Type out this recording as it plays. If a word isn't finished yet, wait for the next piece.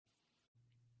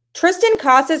Triston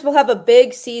Casas will have a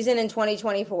big season in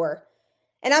 2024,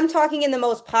 and I'm talking in the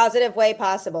most positive way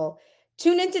possible.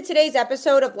 Tune into today's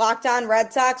episode of Locked On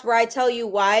Red Sox, where I tell you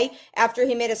why, after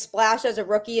he made a splash as a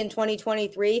rookie in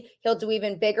 2023, he'll do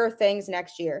even bigger things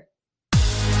next year.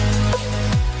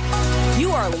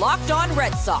 You are Locked On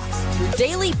Red Sox, your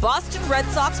daily Boston Red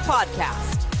Sox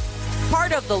podcast.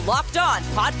 Part of the Locked On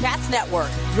Podcast Network,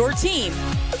 your team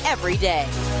every day.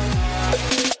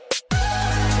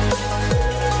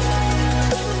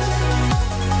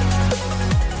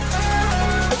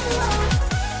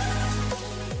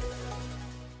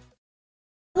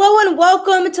 Hello and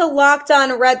welcome to Locked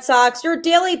On Red Sox, your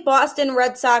daily Boston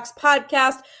Red Sox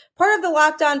podcast, part of the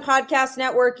Locked On Podcast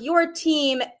Network, your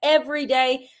team every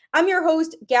day. I'm your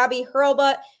host, Gabby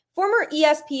Hurlbut, former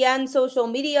ESPN social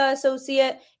media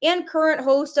associate and current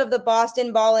host of the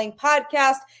Boston Balling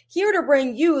podcast, here to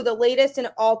bring you the latest in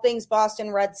all things Boston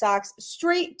Red Sox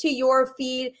straight to your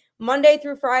feed Monday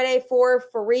through Friday for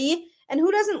free. And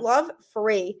who doesn't love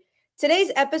free?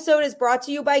 Today's episode is brought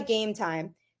to you by Game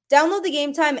Time. Download the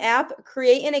Game Time app,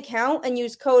 create an account, and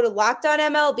use code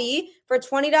LOCKEDONMLB for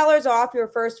 $20 off your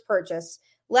first purchase.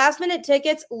 Last minute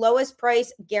tickets, lowest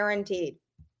price guaranteed.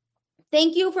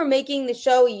 Thank you for making the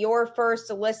show your first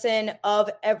listen of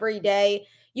every day.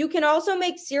 You can also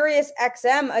make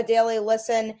SiriusXM a daily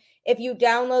listen if you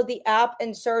download the app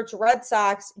and search Red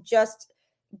Sox. Just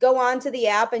go onto the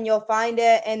app and you'll find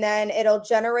it, and then it'll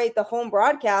generate the home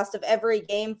broadcast of every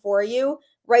game for you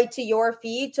right to your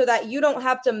feed so that you don't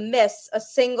have to miss a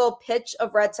single pitch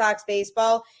of Red Sox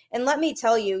baseball. And let me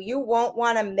tell you, you won't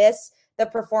want to miss the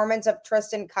performance of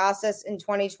Triston Casas in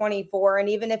 2024. And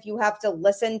even if you have to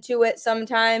listen to it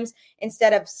sometimes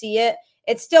instead of see it,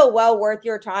 it's still well worth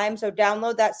your time. So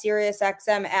download that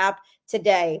SiriusXM app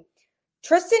today.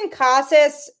 Triston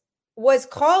Casas was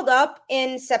called up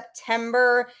in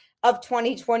September of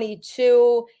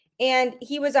 2022, and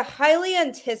he was a highly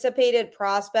anticipated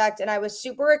prospect, and I was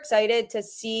super excited to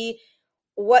see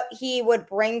what he would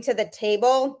bring to the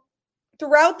table.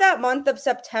 Throughout that month of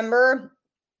September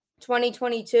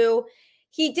 2022,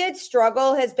 he did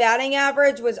struggle. His batting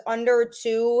average was under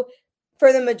 2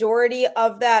 for the majority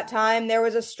of that time. There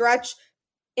was a stretch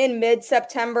in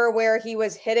mid-September where he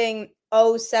was hitting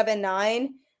 0.79,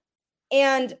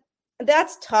 and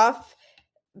that's tough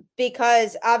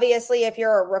because obviously if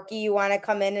you're a rookie, you want to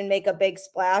come in and make a big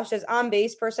splash. His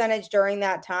on-base percentage during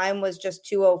that time was just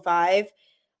 205.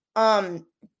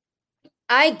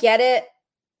 I get it.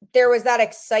 There was that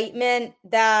excitement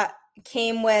that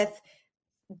came with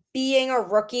being a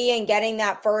rookie and getting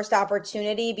that first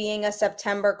opportunity, being a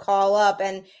September call-up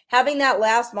and having that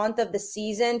last month of the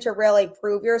season to really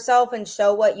prove yourself and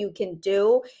show what you can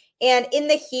do. And in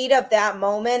the heat of that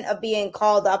moment of being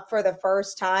called up for the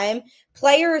first time,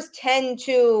 players tend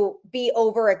to be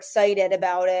overexcited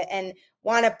about it and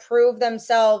want to prove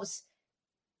themselves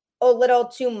a little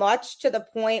too much to the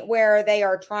point where they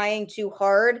are trying too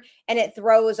hard and it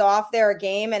throws off their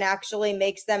game and actually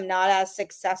makes them not as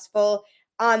successful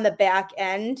on the back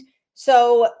end.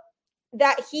 So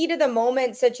that heat of the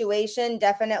moment situation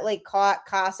definitely caught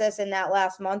Casas in that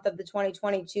last month of the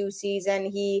 2022 season.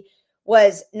 He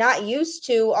was not used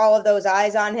to all of those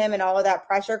eyes on him and all of that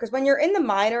pressure, because when you're in the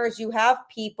minors, you have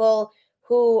people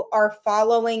who are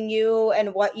following you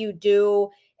and what you do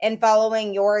and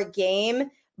following your game,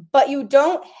 but you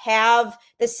don't have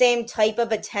the same type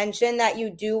of attention that you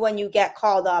do when you get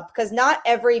called up, because not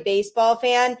every baseball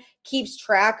fan keeps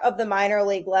track of the minor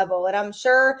league level. And I'm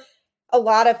sure a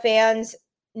lot of fans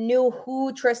knew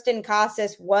who Triston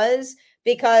Casas was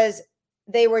because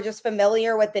they were just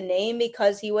familiar with the name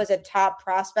because he was a top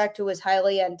prospect who was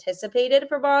highly anticipated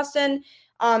for Boston.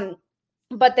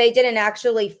 But they didn't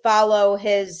actually follow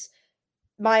his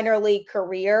minor league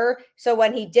career. So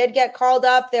when he did get called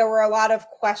up, there were a lot of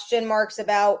question marks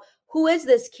about who is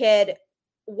this kid?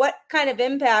 What kind of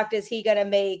impact is he going to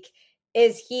make?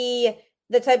 Is he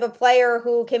the type of player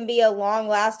who can be a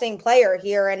long-lasting player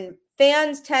here? And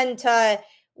fans tend to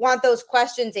want those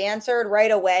questions answered right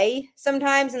away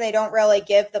sometimes, and they don't really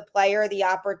give the player the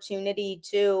opportunity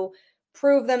to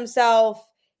prove themselves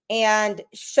and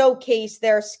showcase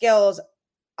their skills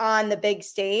on the big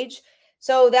stage.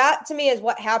 So that to me is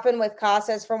what happened with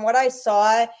Casas. From what I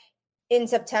saw in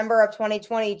September of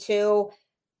 2022,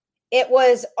 it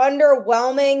was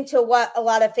underwhelming to what a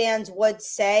lot of fans would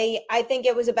say. I think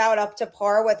it was about up to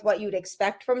par with what you'd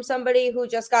expect from somebody who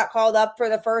just got called up for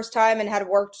the first time and had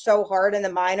worked so hard in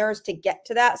the minors to get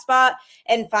to that spot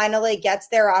and finally gets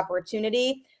their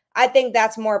opportunity. I think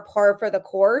that's more par for the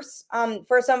course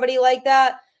for somebody like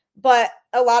that. But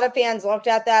a lot of fans looked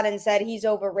at that and said he's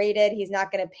overrated. He's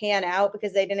not going to pan out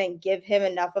because they didn't give him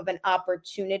enough of an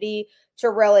opportunity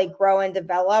to really grow and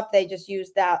develop. They just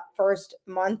used that first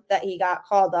month that he got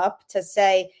called up to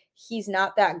say he's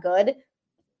not that good.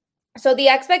 So the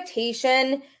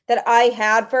expectation that I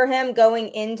had for him going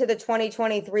into the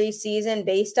 2023 season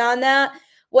based on that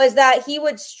was that he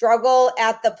would struggle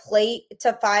at the plate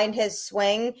to find his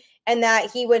swing and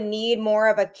that he would need more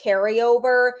of a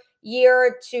carryover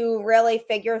year to really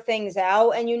figure things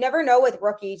out. And you never know with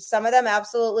rookies. Some of them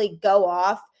absolutely go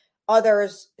off.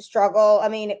 Others struggle. I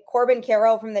mean, Corbin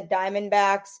Carroll from the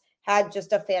Diamondbacks had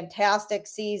just a fantastic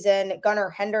season. Gunnar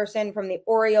Henderson from the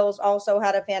Orioles also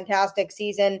had a fantastic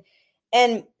season.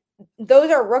 And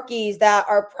those are rookies that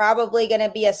are probably going to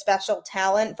be a special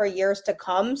talent for years to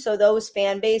come. So those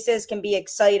fan bases can be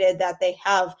excited that they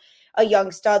have a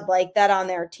young stud like that on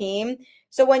their team.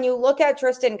 So when you look at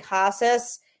Triston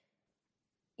Casas,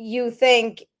 you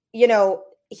think,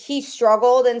 he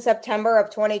struggled in September of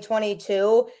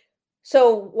 2022.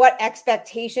 So what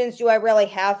expectations do I really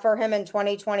have for him in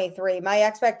 2023? My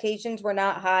expectations were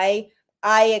not high.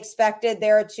 I expected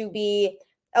there to be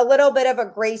a little bit of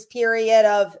a grace period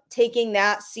of taking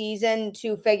that season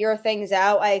to figure things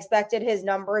out. I expected his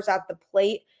numbers at the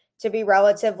plate to be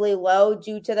relatively low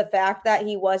due to the fact that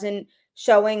he wasn't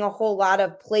showing a whole lot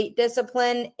of plate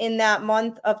discipline in that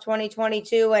month of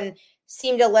 2022 and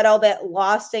seemed a little bit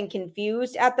lost and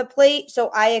confused at the plate. So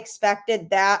I expected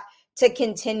that to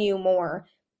continue more.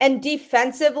 And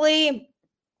defensively,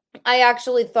 I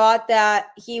actually thought that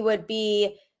he would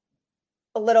be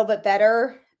a little bit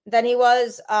better than he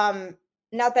was.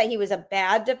 Not that he was a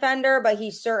bad defender, but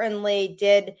he certainly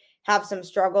did have some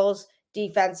struggles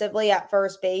defensively at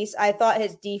first base. I thought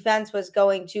his defense was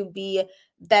going to be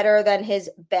better than his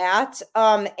bat.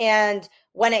 And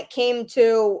when it came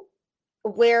to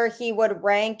where he would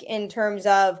rank in terms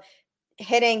of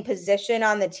hitting position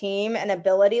on the team and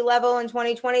ability level in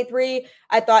 2023,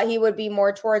 I thought he would be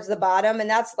more towards the bottom. And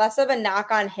that's less of a knock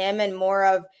on him and more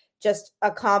of just a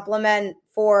compliment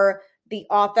for the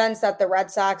offense that the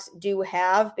Red Sox do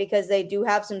have, because they do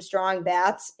have some strong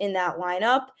bats in that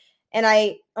lineup. And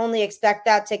I only expect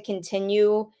that to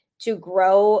continue to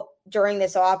grow during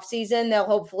this offseason. They'll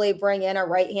hopefully bring in a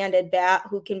right-handed bat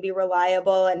who can be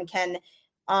reliable and can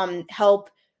help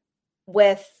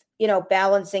with,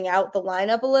 balancing out the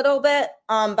lineup a little bit.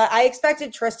 But I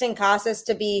expected Triston Casas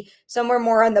to be somewhere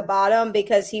more on the bottom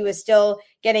because he was still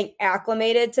getting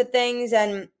acclimated to things.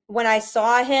 And when I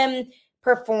saw him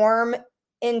perform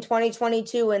in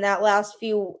 2022 in that last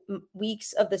few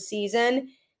weeks of the season,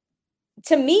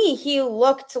 to me, he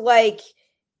looked like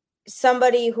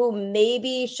somebody who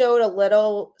maybe showed a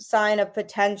little sign of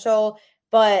potential,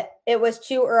 but it was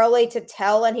too early to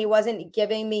tell, and he wasn't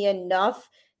giving me enough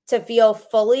to feel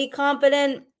fully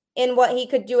confident in what he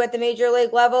could do at the major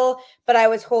league level. But I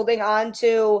was holding on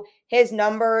to his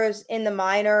numbers in the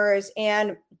minors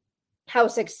and how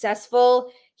successful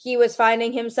he was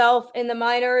finding himself in the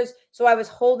minors. So I was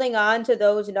holding on to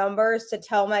those numbers to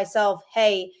tell myself,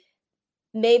 hey,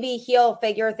 maybe he'll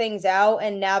figure things out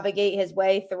and navigate his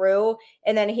way through,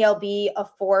 and then he'll be a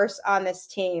force on this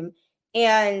team.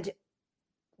 And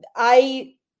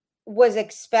I was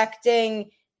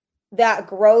expecting that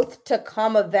growth to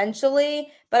come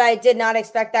eventually, but I did not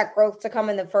expect that growth to come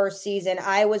in the first season.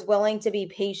 I was willing to be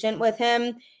patient with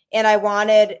him, and I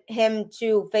wanted him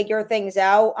to figure things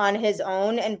out on his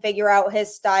own and figure out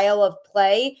his style of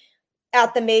play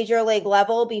at the major league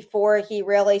level before he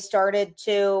really started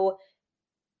to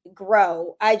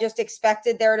grow. I just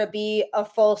expected there to be a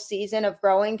full season of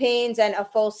growing pains and a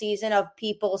full season of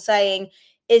people saying,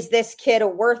 is this kid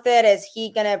worth it? Is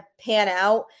he going to pan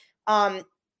out?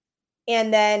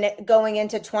 And then going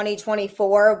into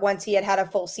 2024, once he had a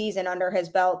full season under his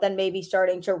belt, then maybe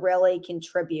starting to really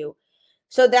contribute.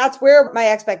 So that's where my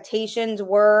expectations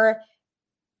were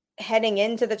heading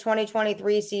into the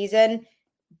 2023 season.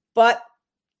 But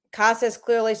Casas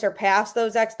clearly surpassed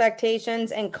those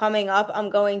expectations. And coming up,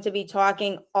 I'm going to be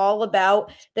talking all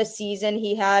about the season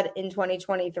he had in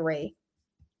 2023.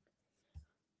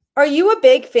 Are you a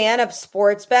big fan of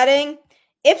sports betting?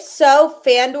 If so,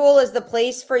 FanDuel is the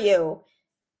place for you.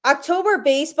 October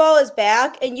baseball is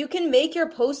back, and you can make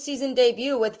your postseason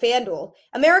debut with FanDuel,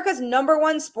 America's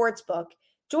 #1 sports book.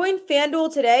 Join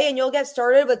FanDuel today, and you'll get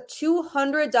started with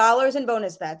 $200 in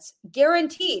bonus bets,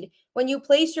 guaranteed, when you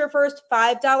place your first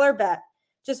 $5 bet.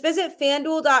 Just visit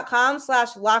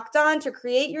FanDuel.com/lockedon to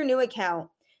create your new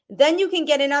account. Then you can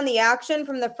get in on the action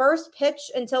from the first pitch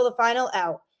until the final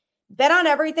out. Bet on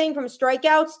everything from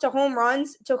strikeouts to home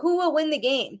runs to who will win the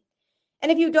game.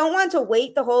 And if you don't want to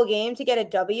wait the whole game to get a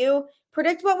W,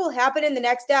 predict what will happen in the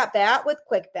next at bat with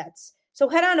quick bets. So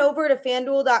head on over to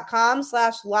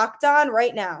fanduel.com/lockedon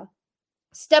right now.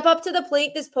 Step up to the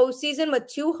plate this postseason with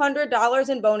 $200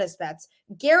 in bonus bets,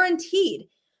 guaranteed.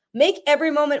 Make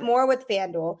every moment more with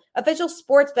FanDuel, official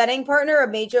sports betting partner of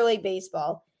Major League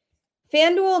Baseball.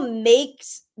 FanDuel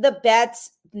makes the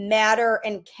bets matter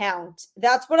and count.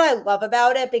 That's what I love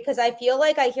about it, because I feel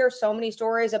like I hear so many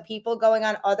stories of people going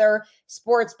on other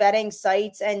sports betting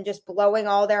sites and just blowing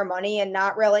all their money and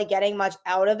not really getting much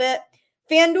out of it.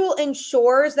 FanDuel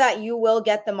ensures that you will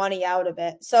get the money out of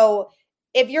it. So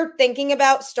if you're thinking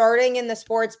about starting in the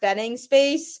sports betting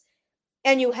space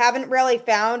and you haven't really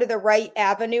found the right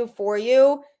avenue for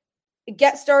you,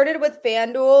 get started with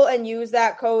FanDuel and use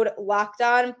that code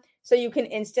LOCKEDON so you can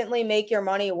instantly make your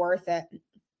money worth it.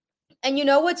 And you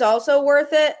know what's also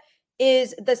worth it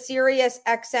is the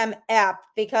SiriusXM app,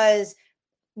 because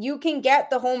you can get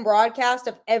the home broadcast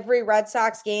of every Red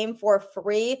Sox game for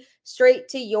free straight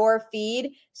to your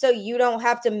feed, so you don't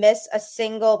have to miss a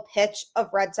single pitch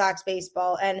of Red Sox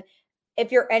baseball. And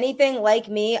if you're anything like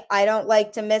me, I don't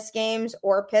like to miss games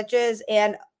or pitches,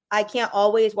 and I can't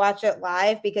always watch it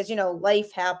live because,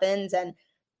 life happens and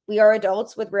we are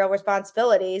adults with real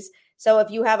responsibilities. So if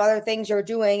you have other things you're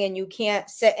doing and you can't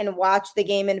sit and watch the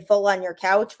game in full on your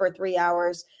couch for 3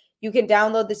 hours, you can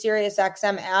download the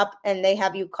SiriusXM app and they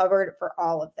have you covered for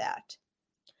all of that.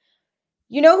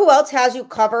 You know who else has you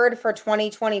covered for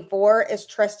 2024 is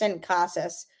Triston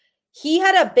Casas. He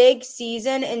had a big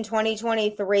season in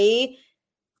 2023,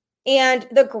 and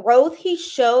the growth he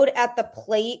showed at the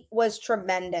plate was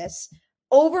tremendous.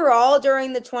 Overall,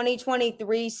 during the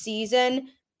 2023 season,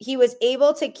 he was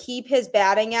able to keep his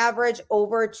batting average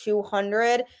over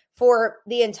 200 for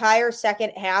the entire second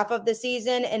half of the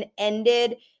season and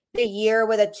ended the year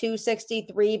with a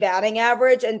 263 batting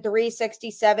average and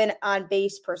 367 on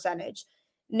base percentage.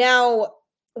 Now,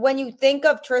 when you think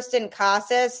of Triston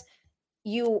Casas,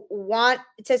 you want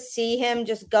to see him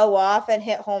just go off and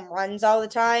hit home runs all the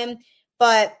time,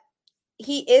 but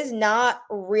he is not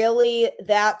really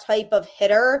that type of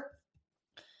hitter.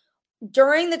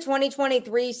 During the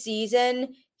 2023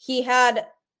 season, he had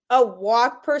a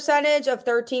walk percentage of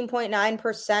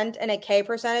 13.9% and a K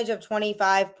percentage of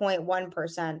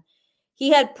 25.1%.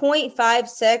 He had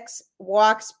 0.56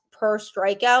 walks per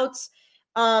strikeouts.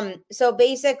 So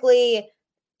basically,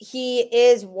 he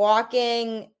is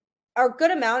walking a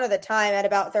good amount of the time at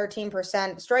about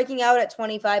 13%, striking out at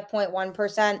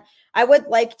 25.1%. I would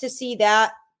like to see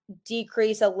that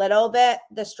decrease a little bit,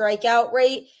 the strikeout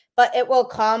rate, but it will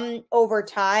come over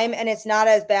time and it's not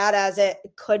as bad as it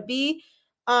could be.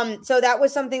 So that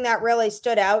was something that really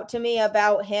stood out to me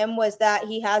about him, was that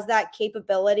he has that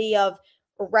capability of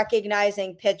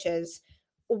recognizing pitches.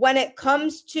 When it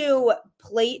comes to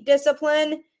plate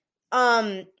discipline,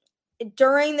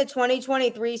 during the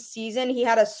 2023 season, he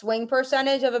had a swing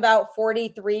percentage of about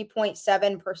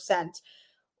 43.7%,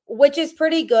 which is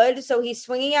pretty good. So he's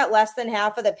swinging at less than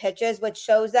half of the pitches, which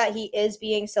shows that he is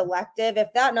being selective.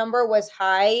 If that number was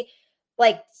high,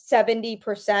 like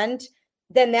 70%,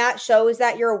 then that shows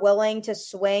that you're willing to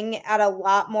swing at a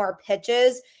lot more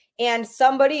pitches. And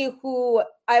somebody who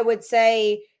I would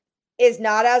say is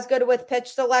not as good with pitch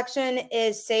selection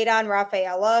is Ceddanne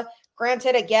Rafaela.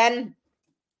 Granted, again,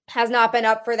 has not been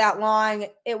up for that long.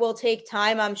 It will take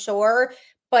time, I'm sure,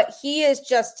 but he is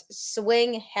just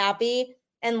swing happy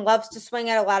and loves to swing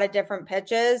at a lot of different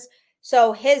pitches.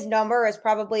 So his number is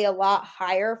probably a lot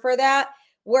higher for that.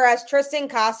 Whereas Triston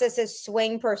Casas'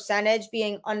 swing percentage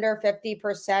being under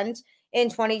 50% in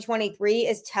 2023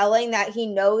 is telling that he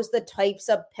knows the types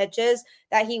of pitches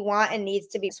that he wants and needs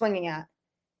to be swinging at.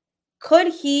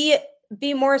 Could he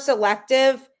be more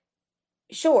selective?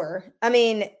 Sure. I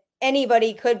mean,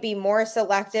 anybody could be more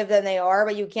selective than they are,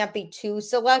 but you can't be too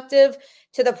selective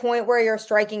to the point where you're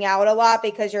striking out a lot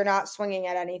because you're not swinging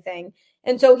at anything.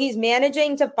 And so he's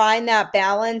managing to find that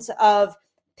balance of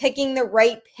picking the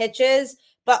right pitches,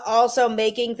 but also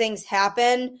making things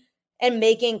happen and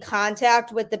making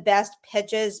contact with the best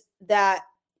pitches that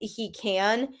he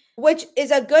can, which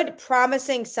is a good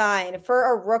promising sign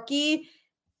for a rookie.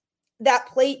 That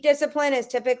plate discipline is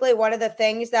typically one of the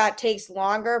things that takes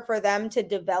longer for them to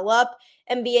develop,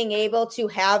 and being able to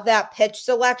have that pitch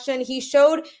selection. He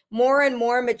showed more and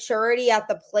more maturity at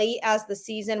the plate as the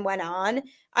season went on,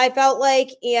 I felt like,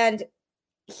 and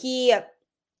he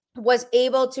was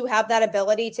able to have that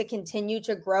ability to continue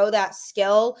to grow that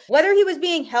skill. Whether he was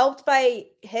being helped by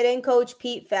hitting coach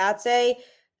Pete Fatse,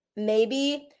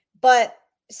 maybe, but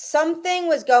something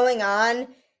was going on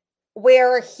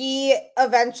where he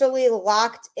eventually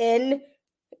locked in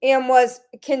and was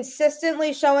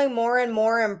consistently showing more and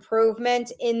more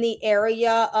improvement in the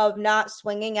area of not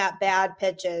swinging at bad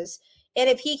pitches. And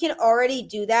if he can already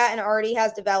do that and already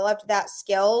has developed that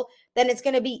skill, then it's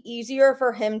going to be easier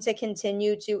for him to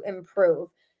continue to improve.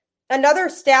 Another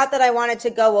stat that I wanted to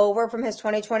go over from his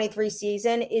 2023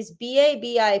 season is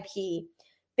BABIP.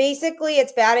 Basically,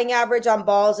 it's batting average on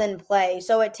balls in play.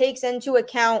 So it takes into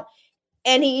account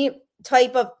any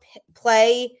type of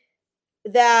play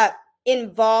that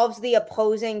involves the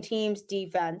opposing team's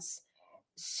defense.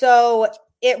 So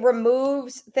it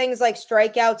removes things like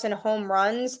strikeouts and home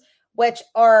runs, which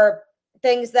are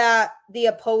things that the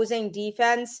opposing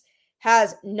defense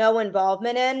has no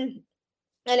involvement in.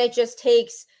 And it just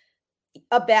takes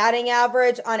a batting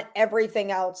average on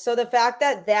everything else. So the fact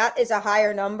that that is a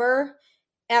higher number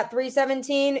at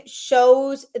 317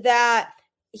 shows that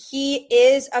he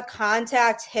is a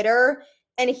contact hitter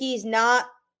and he's not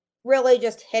really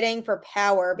just hitting for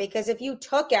power, because if you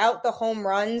took out the home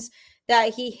runs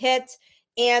that he hit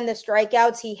and the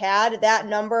strikeouts he had, that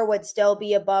number would still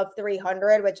be above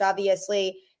 300, which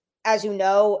obviously, as you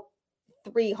know,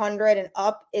 300 and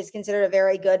up is considered a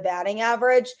very good batting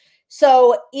average.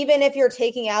 So even if you're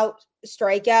taking out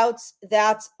strikeouts,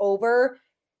 that's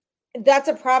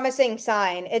a promising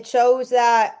sign. It shows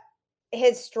that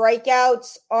his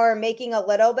strikeouts are making a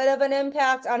little bit of an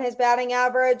impact on his batting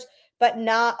average, but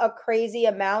not a crazy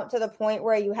amount to the point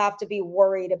where you have to be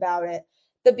worried about it.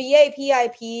 The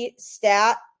BAPIP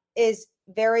stat is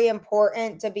very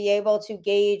important to be able to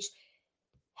gauge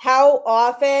how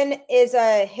often is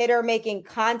a hitter making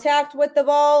contact with the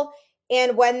ball,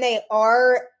 and when they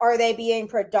are they being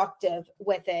productive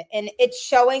with it? And it's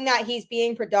showing that he's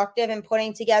being productive and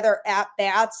putting together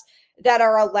at-bats that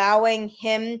are allowing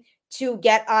him to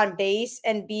get on base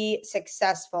and be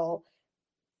successful.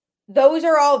 Those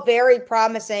are all very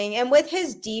promising. And with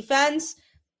his defense,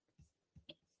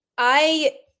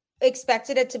 I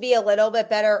expected it to be a little bit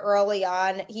better early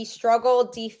on. He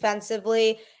struggled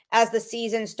defensively as the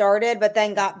season started, but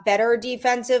then got better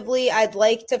defensively. I'd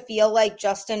like to feel like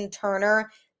Justin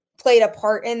Turner played a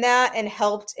part in that and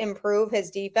helped improve his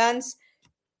defense.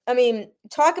 I mean,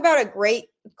 talk about a great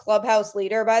clubhouse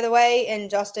leader, by the way, in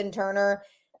Justin Turner.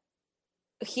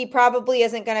 He probably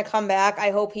isn't going to come back.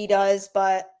 I hope he does,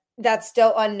 but that's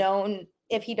still unknown.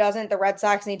 If he doesn't, the Red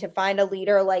Sox need to find a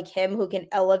leader like him who can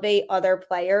elevate other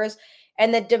players.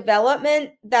 And the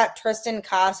development that Triston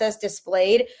Casas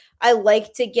displayed, I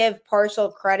like to give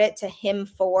partial credit to him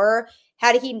for.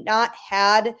 Had he not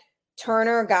had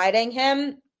Turner guiding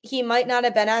him, he might not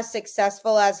have been as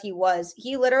successful as he was.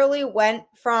 He literally went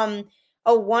from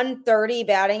a 130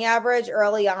 batting average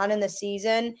early on in the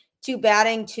season to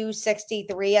batting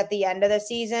 263 at the end of the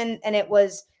season. And it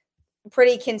was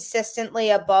pretty consistently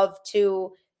above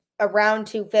to around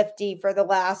 250 for the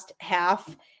last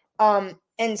half.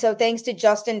 And so thanks to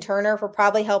Justin Turner for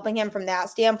probably helping him from that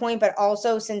standpoint, but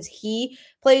also since he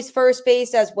plays first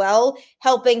base as well,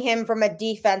 helping him from a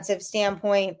defensive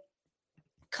standpoint.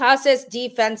 Casas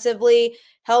defensively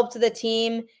helped the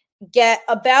team get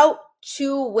about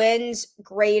 2 wins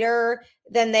greater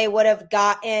than they would have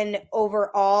gotten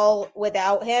overall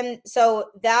without him. So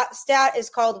that stat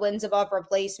is called wins above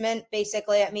replacement.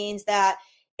 Basically, it means that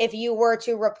if you were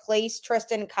to replace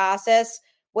Triston Casas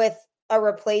with a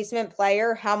replacement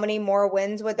player, how many more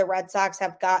wins would the Red Sox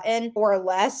have gotten, or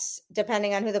less,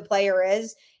 depending on who the player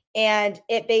is? And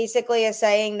it basically is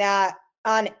saying that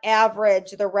on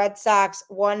average, the Red Sox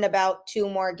won about 2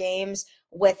 more games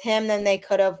with him than they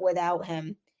could have without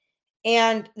him.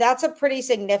 And that's a pretty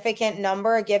significant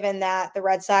number, given that the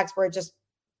Red Sox were just,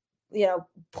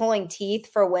 pulling teeth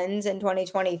for wins in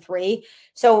 2023.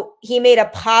 So he made a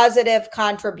positive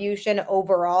contribution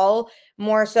overall,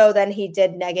 more so than he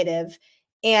did negative.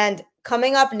 And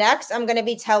coming up next, I'm going to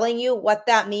be telling you what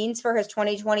that means for his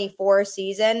 2024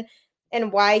 season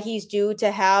and why he's due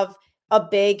to have a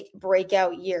big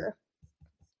breakout year.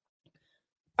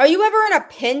 Are you ever in a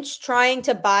pinch trying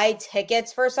to buy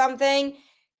tickets for something?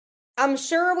 I'm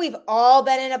sure we've all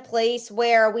been in a place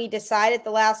where we decide at the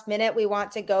last minute we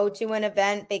want to go to an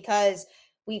event because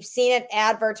we've seen it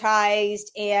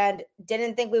advertised and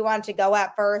didn't think we wanted to go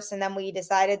at first, and then we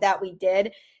decided that we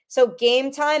did. So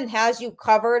Game Time has you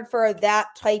covered for that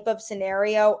type of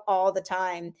scenario all the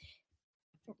time.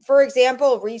 For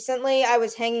example, recently I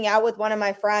was hanging out with one of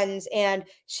my friends and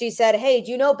she said, "Hey, do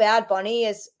you know Bad Bunny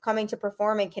is coming to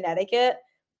perform in Connecticut?"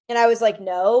 And I was like,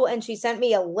 "No." And she sent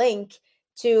me a link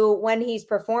to when he's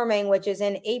performing, which is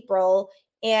in April.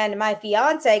 And my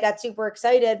fiance got super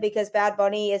excited because Bad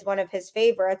Bunny is one of his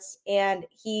favorites. And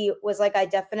he was like, "I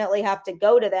definitely have to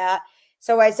go to that."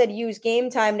 So I said, use Game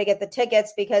Time to get the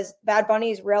tickets because Bad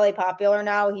Bunny is really popular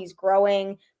now. He's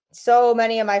growing. So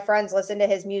many of my friends listen to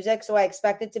his music. So I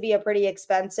expect it to be a pretty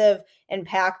expensive and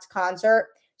packed concert.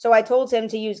 So I told him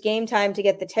to use Game Time to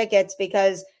get the tickets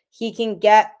because he can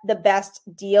get the best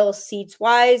deal seats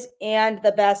wise and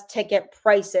the best ticket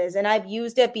prices. And I've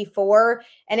used it before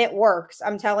and it works.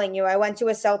 I'm telling you, I went to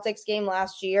a Celtics game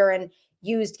last year and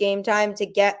used Game Time to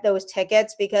get those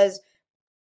tickets because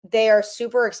they are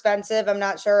super expensive. I'm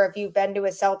not sure if you've been to a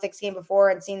Celtics game before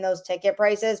and seen those ticket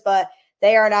prices, but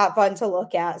they are not fun to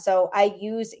look at. So I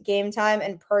used Game Time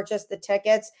and purchased the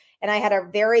tickets, and I had a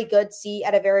very good seat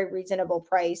at a very reasonable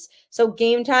price. So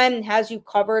Game Time has you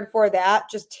covered for that.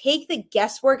 Just take the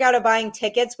guesswork out of buying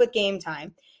tickets with Game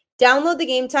Time. Download the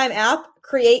Game Time app,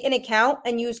 create an account,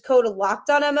 and use code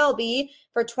LOCKEDONMLB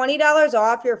for $20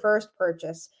 off your first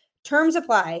purchase. Terms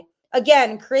apply.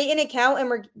 Again, create an account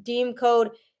and redeem code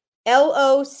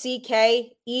LOCKEDONMLB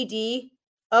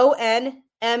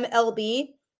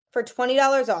for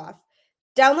 $20 off.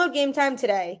 Download Game Time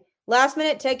today. Last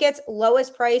minute tickets,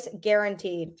 lowest price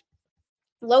guaranteed.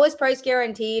 Lowest price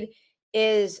guaranteed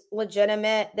is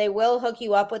legitimate. They will hook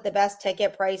you up with the best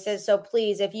ticket prices. So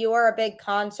please, if you are a big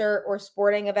concert or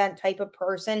sporting event type of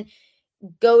person,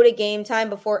 go to Game Time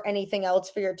before anything else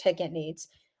for your ticket needs.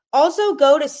 Also,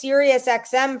 go to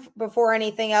SiriusXM before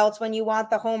anything else when you want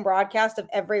the home broadcast of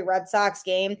every Red Sox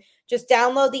game. Just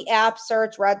download the app,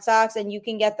 search Red Sox, and you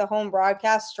can get the home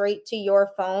broadcast straight to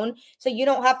your phone. So you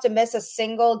don't have to miss a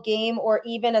single game or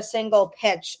even a single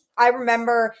pitch. I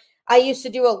remember I used to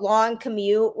do a long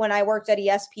commute when I worked at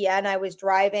ESPN. I was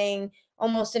driving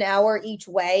almost an hour each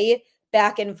way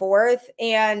back and forth.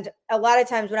 And a lot of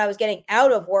times when I was getting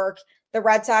out of work, the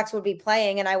Red Sox would be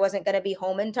playing and I wasn't going to be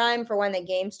home in time for when the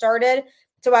game started.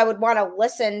 So I would want to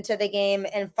listen to the game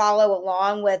and follow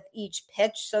along with each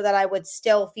pitch so that I would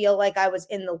still feel like I was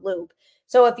in the loop.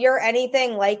 So if you're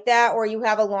anything like that, or you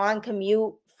have a long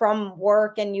commute from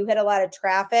work and you hit a lot of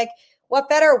traffic, what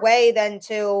better way than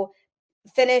to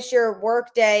finish your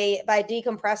work day by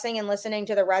decompressing and listening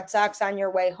to the Red Sox on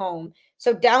your way home?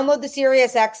 So download the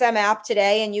SiriusXM app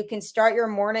today and you can start your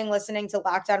morning listening to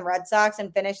Locked On Red Sox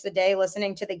and finish the day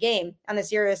listening to the game on the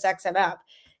SiriusXM app.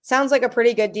 Sounds like a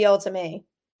pretty good deal to me.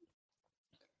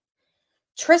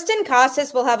 Triston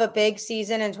Casas will have a big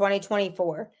season in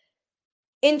 2024.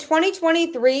 In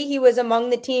 2023, he was among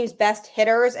the team's best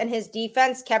hitters and his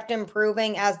defense kept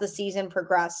improving as the season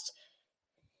progressed.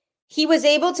 He was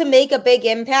able to make a big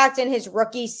impact in his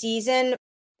rookie season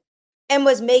and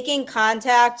was making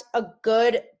contact a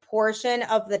good portion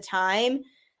of the time.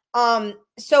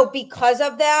 So because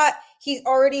of that, he's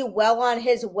already well on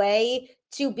his way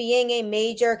to being a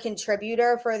major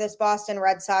contributor for this Boston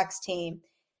Red Sox team.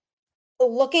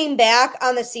 Looking back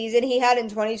on the season he had in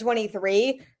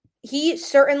 2023, he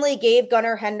certainly gave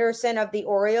Gunnar Henderson of the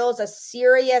Orioles a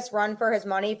serious run for his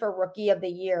money for Rookie of the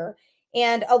Year.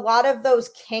 And a lot of those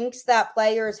kinks that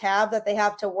players have that they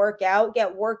have to work out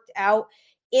get worked out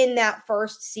in that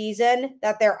first season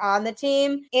that they're on the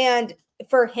team. And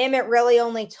for him, it really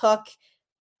only took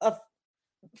a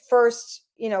first,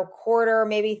 quarter,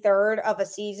 maybe third of a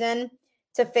season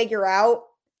to figure out.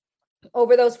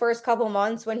 Over those first couple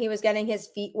months when he was getting his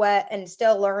feet wet and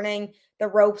still learning the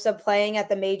ropes of playing at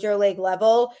the major league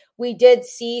level, we did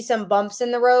see some bumps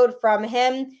in the road from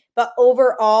him. But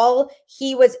overall,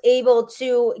 he was able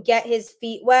to get his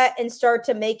feet wet and start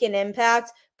to make an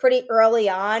impact pretty early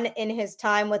on in his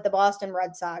time with the Boston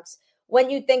Red Sox. When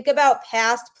you think about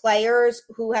past players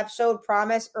who have showed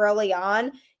promise early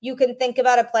on, you can think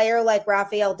about a player like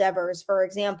Rafael Devers, for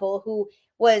example, who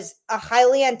was a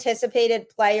highly anticipated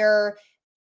player,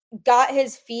 got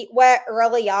his feet wet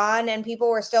early on, and people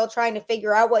were still trying to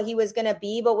figure out what he was going to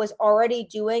be, but was already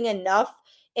doing enough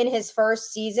in his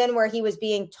first season where he was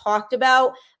being talked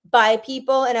about by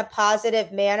people in a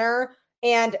positive manner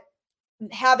and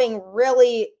having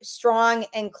really strong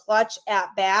and clutch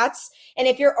at bats. And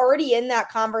if you're already in that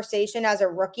conversation as a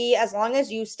rookie, as long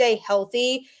as you stay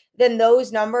healthy, then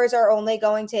those numbers are only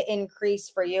going to increase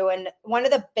for you. And one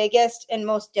of the biggest and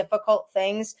most difficult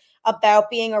things about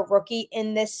being a rookie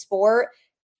in this sport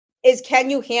is, can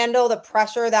you handle the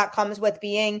pressure that comes with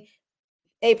being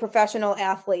a professional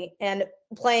athlete and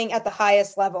playing at the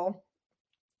highest level?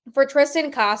 For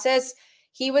Triston Casas,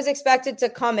 he was expected to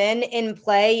come in and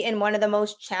play in one of the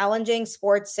most challenging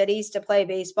sports cities to play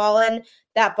baseball in.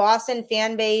 That Boston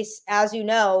fan base, as you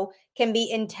know, can be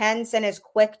intense and is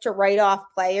quick to write off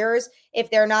players if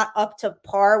they're not up to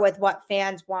par with what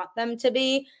fans want them to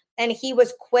be. And he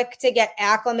was quick to get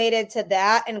acclimated to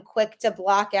that and quick to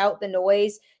block out the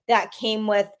noise that came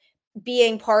with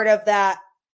being part of that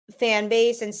fan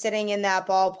base and sitting in that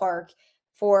ballpark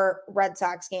for Red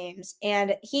Sox games.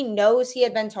 And he knows he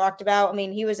had been talked about. I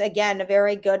mean, he was, again, a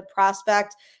very good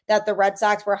prospect that the Red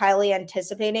Sox were highly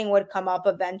anticipating would come up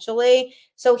eventually.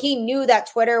 So he knew that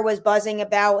Twitter was buzzing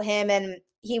about him and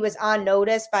he was on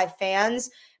notice by fans,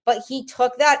 but he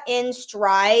took that in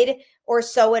stride, or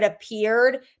so it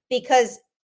appeared, because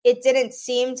it didn't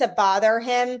seem to bother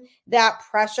him, that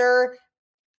pressure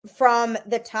from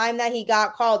the time that he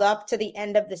got called up to the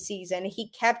end of the season. He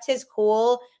kept his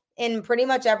cool in pretty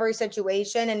much every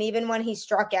situation. And even when he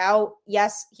struck out,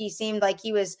 yes, he seemed like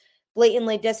he was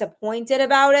blatantly disappointed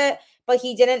about it, but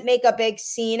he didn't make a big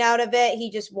scene out of it.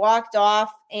 He just walked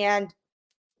off and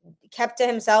kept to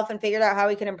himself and figured out how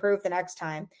he could improve the next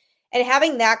time. And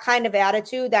having that kind of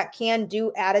attitude, that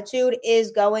can-do attitude,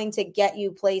 is going to get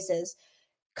you places.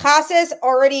 Casas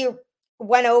already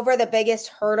went over the biggest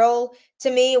hurdle to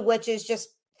me, which is just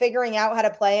figuring out how to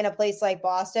play in a place like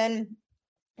Boston.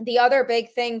 The other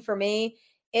big thing for me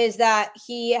is that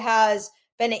he has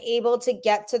been able to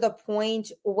get to the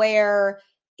point where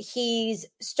he's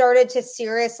started to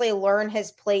seriously learn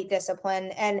his plate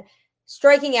discipline and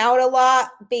striking out a lot,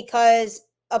 because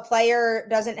a player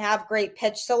doesn't have great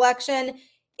pitch selection,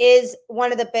 is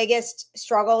one of the biggest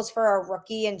struggles for a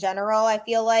rookie in general, I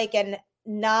feel like, and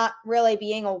not really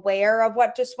being aware of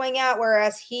what to swing at,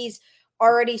 whereas he's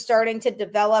already starting to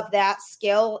develop that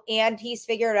skill, and he's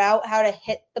figured out how to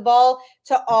hit the ball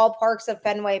to all parts of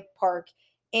Fenway Park.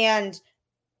 And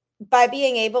by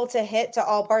being able to hit to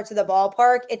all parts of the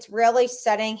ballpark, it's really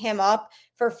setting him up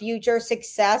for future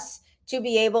success to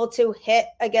be able to hit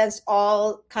against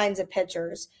all kinds of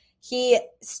pitchers. He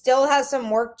still has some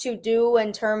work to do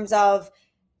in terms of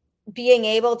being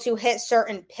able to hit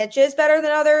certain pitches better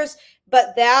than others,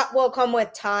 but that will come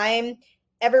with time.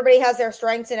 Everybody has their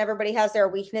strengths and everybody has their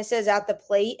weaknesses at the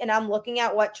plate. And I'm looking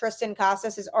at what Triston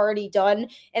Casas has already done,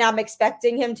 and I'm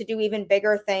expecting him to do even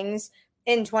bigger things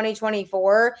in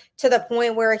 2024, to the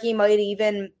point where he might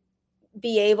even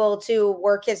be able to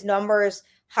work his numbers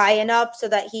high enough so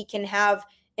that he can have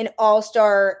an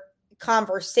all-star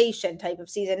conversation type of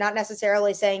season. Not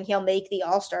necessarily saying he'll make the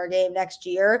all-star game next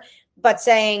year, but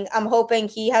saying I'm hoping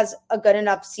he has a good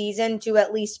enough season to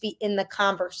at least be in the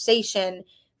conversation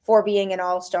for being an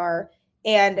all-star.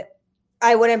 And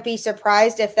I wouldn't be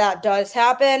surprised if that does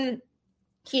happen.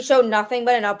 He showed nothing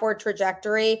but an upward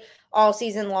trajectory all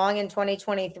season long in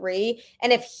 2023.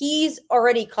 And if he's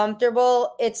already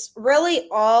comfortable, it's really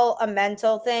all a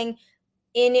mental thing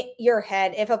in your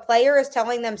head. If a player is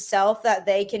telling themselves that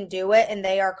they can do it and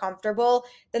they are comfortable,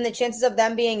 then the chances of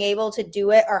them being able to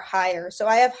do it are higher. So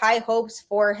I have high hopes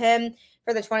for him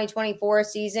for the 2024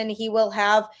 season. He will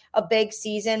have a big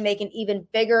season, make an even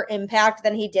bigger impact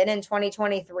than he did in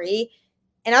 2023.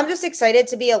 And I'm just excited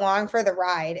to be along for the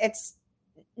ride. It's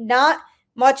not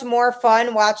much more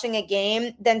fun watching a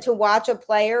game than to watch a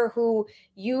player who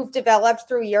you've developed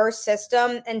through your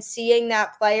system and seeing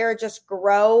that player just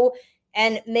grow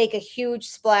and make a huge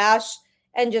splash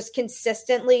and just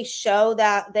consistently show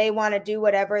that they want to do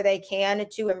whatever they can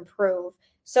to improve.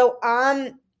 So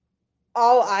I'm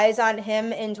all eyes on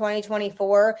him in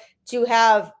 2024 to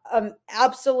have an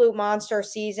absolute monster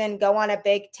season, go on a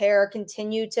big tear,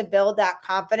 continue to build that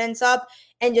confidence up,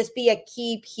 and just be a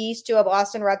key piece to a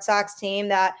Boston Red Sox team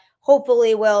that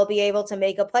hopefully will be able to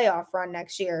make a playoff run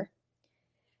next year.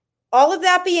 All of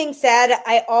that being said,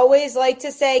 I always like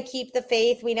to say keep the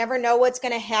faith. We never know what's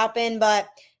going to happen, but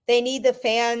they need the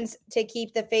fans to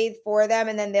keep the faith for them,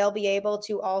 and then they'll be able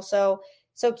to also.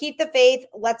 So keep the faith.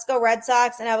 Let's go Red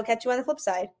Sox, and I will catch you on the flip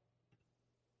side.